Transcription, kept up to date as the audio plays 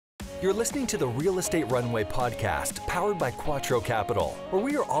You're listening to the Real Estate Runway podcast, powered by Quattro Capital, where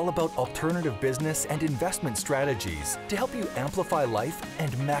we are all about alternative business and investment strategies to help you amplify life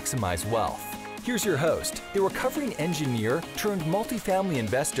and maximize wealth. Here's your host, the recovering engineer turned multifamily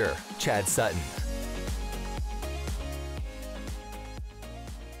investor, Chad Sutton.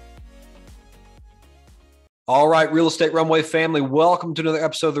 All right, Real Estate Runway family, welcome to another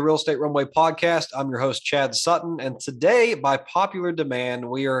episode of the Real Estate Runway podcast. I'm your host, Chad Sutton, and today, by popular demand,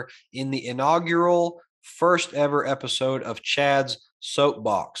 we are in the inaugural first ever episode of Chad's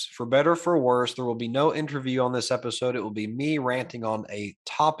Soapbox. For better or for worse, there will be no interview on this episode. It will be me ranting on a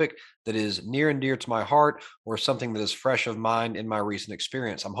topic that is near and dear to my heart or something that is fresh of mind in my recent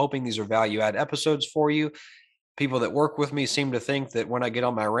experience. I'm hoping these are value-add episodes for you. People that work with me seem to think that when I get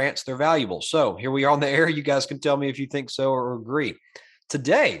on my rants, they're valuable. So here we are on the air. You guys can tell me if you think so or agree.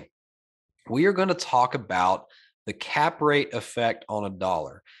 Today, we are going to talk about the cap rate effect on a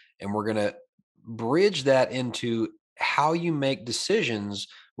dollar. And we're going to bridge that into how you make decisions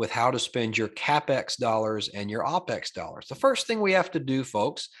with how to spend your capex dollars and your opex dollars. The first thing we have to do,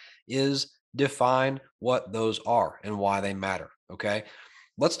 folks, is define what those are and why they matter. Okay.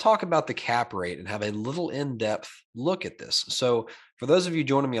 Let's talk about the cap rate and have a little in-depth look at this. So for those of you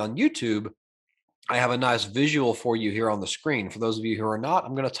joining me on YouTube, I have a nice visual for you here on the screen. For those of you who are not,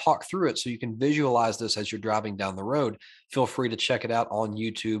 I'm going to talk through it so you can visualize this as you're driving down the road. Feel free to check it out on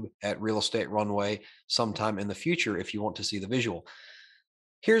YouTube at Real Estate Runway sometime in the future if you want to see the visual.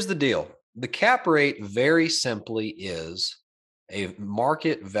 Here's the deal. The cap rate very simply is a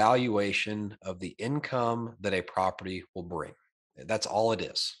market valuation of the income that a property will bring. That's all it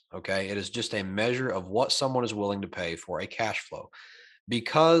is. Okay. It is just a measure of what someone is willing to pay for a cash flow.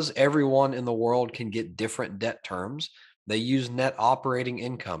 Because everyone in the world can get different debt terms, they use net operating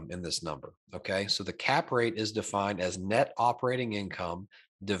income in this number. Okay. So the cap rate is defined as net operating income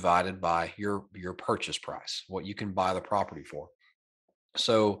divided by your purchase price, what you can buy the property for.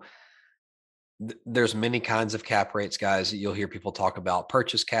 So there's many kinds of cap rates, guys. You'll hear people talk about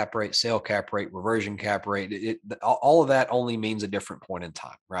purchase cap rate, sale cap rate, reversion cap rate. All of that only means a different point in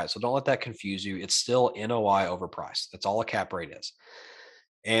time, right? So don't let that confuse you. It's still NOI overpriced. That's all a cap rate is.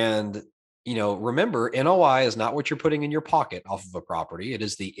 And, remember, NOI is not what you're putting in your pocket off of a property. It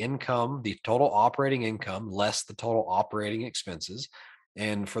is the income, the total operating income, less the total operating expenses.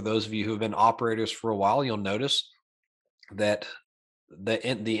 And for those of you who have been operators for a while, you'll notice that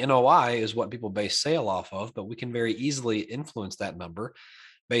the NOI is what people base sale off of, but we can very easily influence that number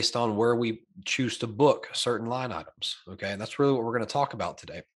based on where we choose to book certain line items. Okay. And that's really what we're going to talk about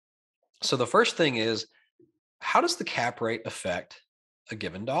today. So the first thing is, how does the cap rate affect a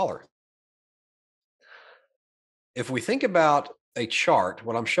given dollar? If we think about a chart,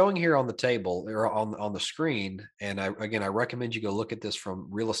 what I'm showing here on the table or on the screen, and I recommend you go look at this from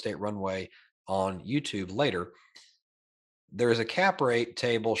Real Estate Runway on YouTube later. There is a cap rate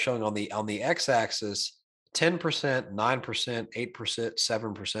table showing on the x-axis 10%, 9%, 8%,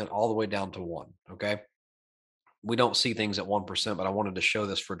 7%, all the way down to 1. Okay. We don't see things at 1%, but I wanted to show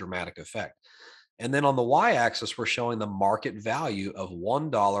this for dramatic effect. And then on the y-axis, we're showing the market value of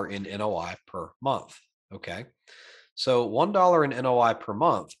 $1 in NOI per month. Okay. So $1 in NOI per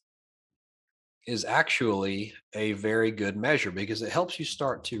month is actually a very good measure because it helps you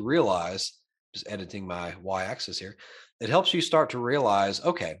start to realize, just editing my y-axis here, it helps you start to realize,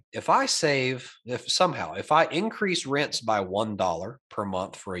 okay, if I increase rents by $1 per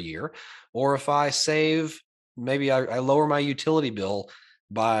month for a year, or if I save, maybe I lower my utility bill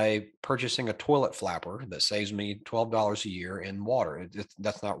by purchasing a toilet flapper that saves me $12 a year in water.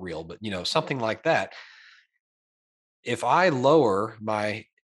 That's not real, but something like that. If I lower my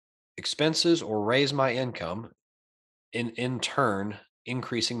expenses or raise my income, in turn,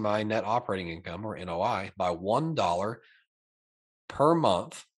 increasing my net operating income or NOI by $1 per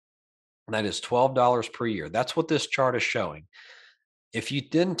month, that is $12 per year. That's what this chart is showing. If you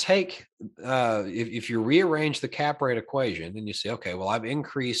didn't take, if you rearrange the cap rate equation and you say, okay, well, I've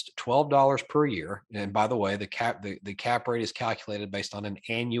increased $12 per year. And by the way, the cap rate is calculated based on an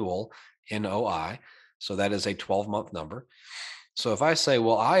annual NOI. So that is a 12-month number. So if I say,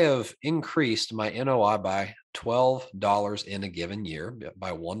 well, I have increased my NOI by $12 in a given year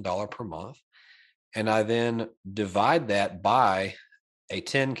by $1 per month, and I then divide that by a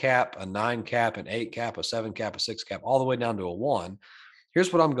 10 cap, a 9 cap, an 8 cap, a 7 cap, a 6 cap, all the way down to a 1,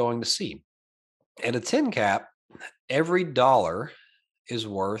 here's what I'm going to see. At a 10 cap, every dollar is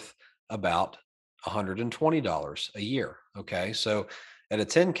worth about $120 a year. Okay. So at a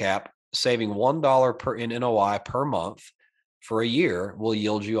 10 cap, saving $1 in NOI per month for a year will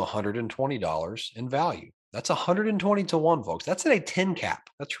yield you $120 in value. That's 120 to 1, folks. That's at a 10 cap.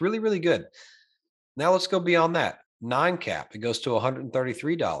 That's really, really good. Now let's go beyond that. 9 cap, it goes to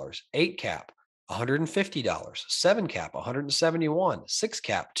 $133. 8 cap, $150. 7 cap, 171. 6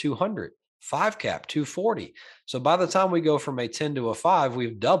 cap, 200. 5 cap, 240. So by the time we go from a 10 to a 5,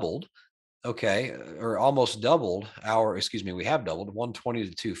 we've doubled, okay, or almost doubled we have doubled 120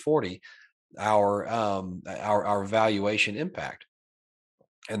 to 240 our valuation impact.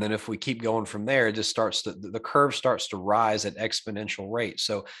 And then if we keep going from there, it just the curve starts to rise at exponential rates.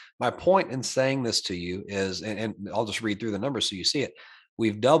 So my point in saying this to you is, and I'll just read through the numbers so you see it.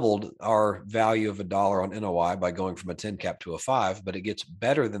 We've doubled our value of $1 on NOI by going from a 10 cap to a 5, but it gets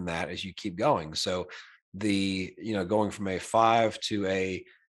better than that as you keep going. So going from a 5 to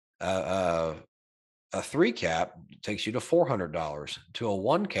uh, a 3 cap takes you to $400. To a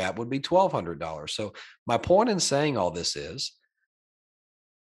 1 cap would be $1,200. So my point in saying all this is,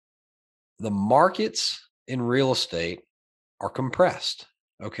 the markets in real estate are compressed.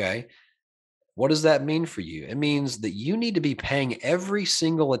 Okay. What does that mean for you? It means that you need to be paying every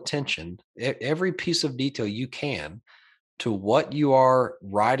single attention, every piece of detail you can to what you are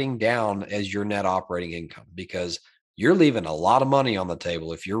writing down as your net operating income, because you're leaving a lot of money on the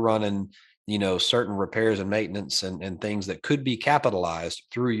table if you're running, certain repairs and maintenance and things that could be capitalized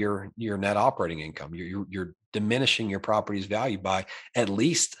through your net operating income. You're diminishing your property's value by at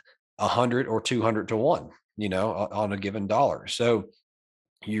least 100 or 200 to 1, on a given dollar. So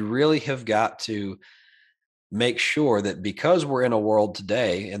you really have got to make sure that, because we're in a world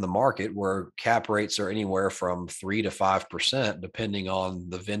today in the market where cap rates are anywhere from 3 to 5%, depending on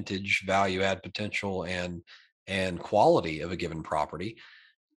the vintage, value add potential, and quality of a given property.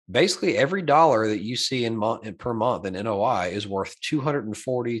 Basically, every dollar that you see per month in NOI is worth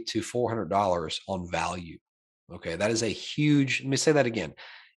 $240 to $400 on value. Okay, that is a huge. Let me say that again.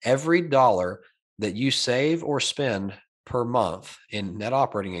 Every dollar that you save or spend per month in net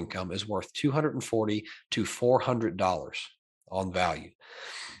operating income is worth $240 to $400 on value.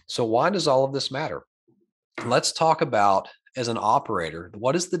 So why does all of this matter? Let's talk about, as an operator,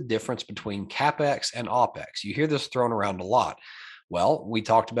 what is the difference between capex and opex? You hear this thrown around a lot. Well, we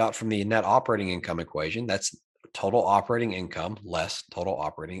talked about, from the net operating income equation, that's total operating income less total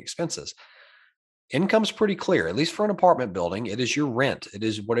operating expenses. Income's pretty clear, at least for an apartment building. It is your rent. It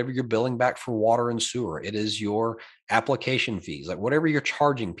is whatever you're billing back for water and sewer. It is your application fees, like whatever you're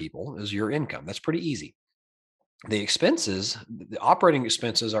charging people is your income. That's pretty easy. The expenses, the operating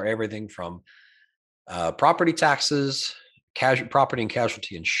expenses, are everything from property taxes, property and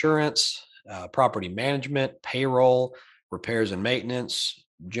casualty insurance, property management, payroll, repairs and maintenance,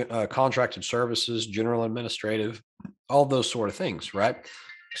 contracted services, general administrative, all those sort of things, right?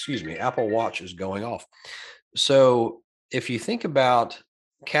 Excuse me, Apple Watch is going off. So if you think about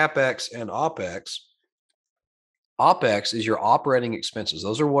CapEx and OpEx, OpEx is your operating expenses.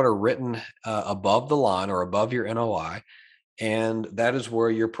 Those are what are written above the line or above your NOI. And that is where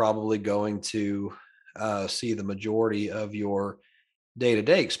you're probably going to see the majority of your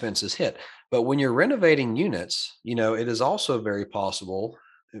day-to-day expenses hit. But when you're renovating units, it is also very possible,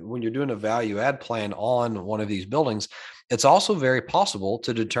 when you're doing a value add plan on one of these buildings, it's also very possible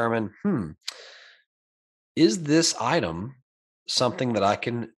to determine, is this item something that I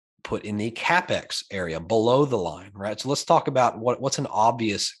can put in the capex area below the line, right? So let's talk about what's an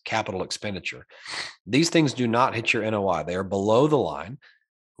obvious capital expenditure. These things do not hit your NOI. They are below the line.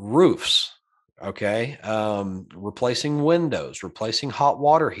 Roofs, okay, replacing windows, replacing hot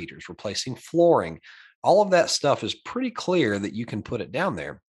water heaters, replacing flooring. All of that stuff is pretty clear that you can put it down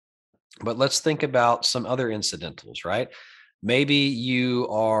there. But let's think about some other incidentals, right? Maybe you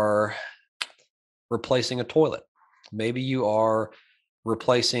are replacing a toilet. Maybe you are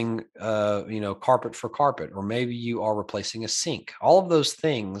replacing carpet for carpet, or maybe you are replacing a sink. All of those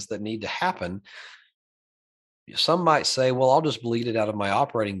things that need to happen. Some might say, well, I'll just bleed it out of my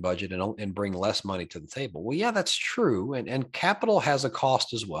operating budget and bring less money to the table. Well, yeah, that's true. And capital has a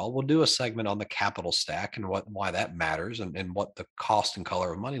cost as well. We'll do a segment on the capital stack and why that matters, and what the cost and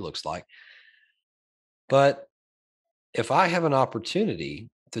color of money looks like. But if I have an opportunity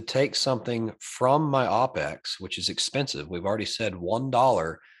to take something from my OpEx, which is expensive, we've already said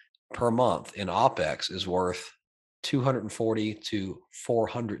 $1 per month in OpEx is worth $240 to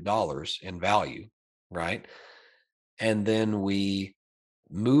 $400 in value, right? And then we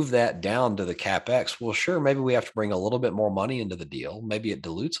move that down to the capex. Well, sure, maybe we have to bring a little bit more money into the deal. Maybe it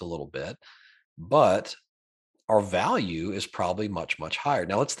dilutes a little bit, but our value is probably much, much higher.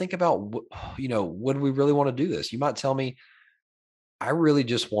 Now let's think about, would we really want to do this? You might tell me, I really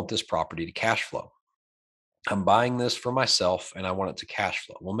just want this property to cash flow. I'm buying this for myself and I want it to cash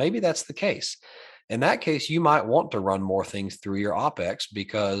flow. Well, maybe that's the case. In that case, you might want to run more things through your OPEX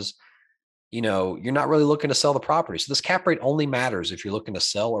because you're not really looking to sell the property. So this cap rate only matters if you're looking to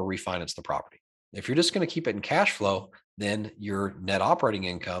sell or refinance the property. If you're just going to keep it in cash flow, then your net operating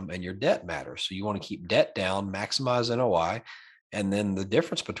income and your debt matters. So you want to keep debt down, maximize NOI, and then the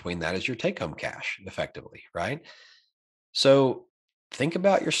difference between that is your take-home cash effectively, right? So think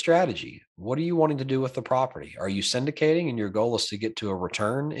about your strategy. What are you wanting to do with the property? Are you syndicating and your goal is to get to a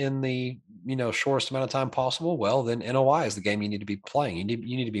return in the shortest amount of time possible? Well, then NOI is the game you need to be playing.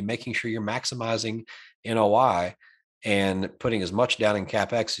 You need to be making sure you're maximizing NOI and putting as much down in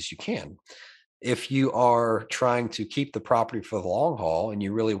capex as you can. If you are trying to keep the property for the long haul and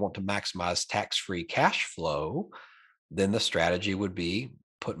you really want to maximize tax-free cash flow, then the strategy would be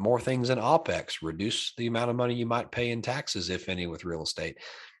put more things in OPEX, reduce the amount of money you might pay in taxes, if any, with real estate,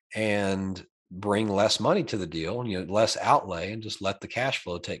 and bring less money to the deal, less outlay, and just let the cash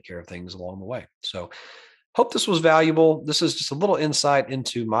flow take care of things along the way. So hope this was valuable. This is just a little insight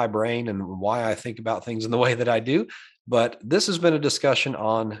into my brain and why I think about things in the way that I do. But this has been a discussion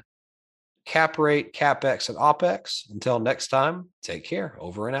on cap rate, capex, and OPEX. Until next time, take care.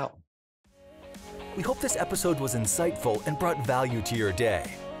 Over and out. We hope this episode was insightful and brought value to your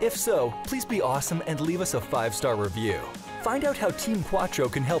day. If so, please be awesome and leave us a 5-star review. Find out how Team Quattro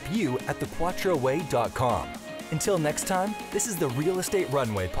can help you at thequattroway.com. Until next time, this is the Real Estate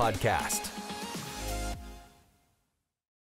Runway Podcast.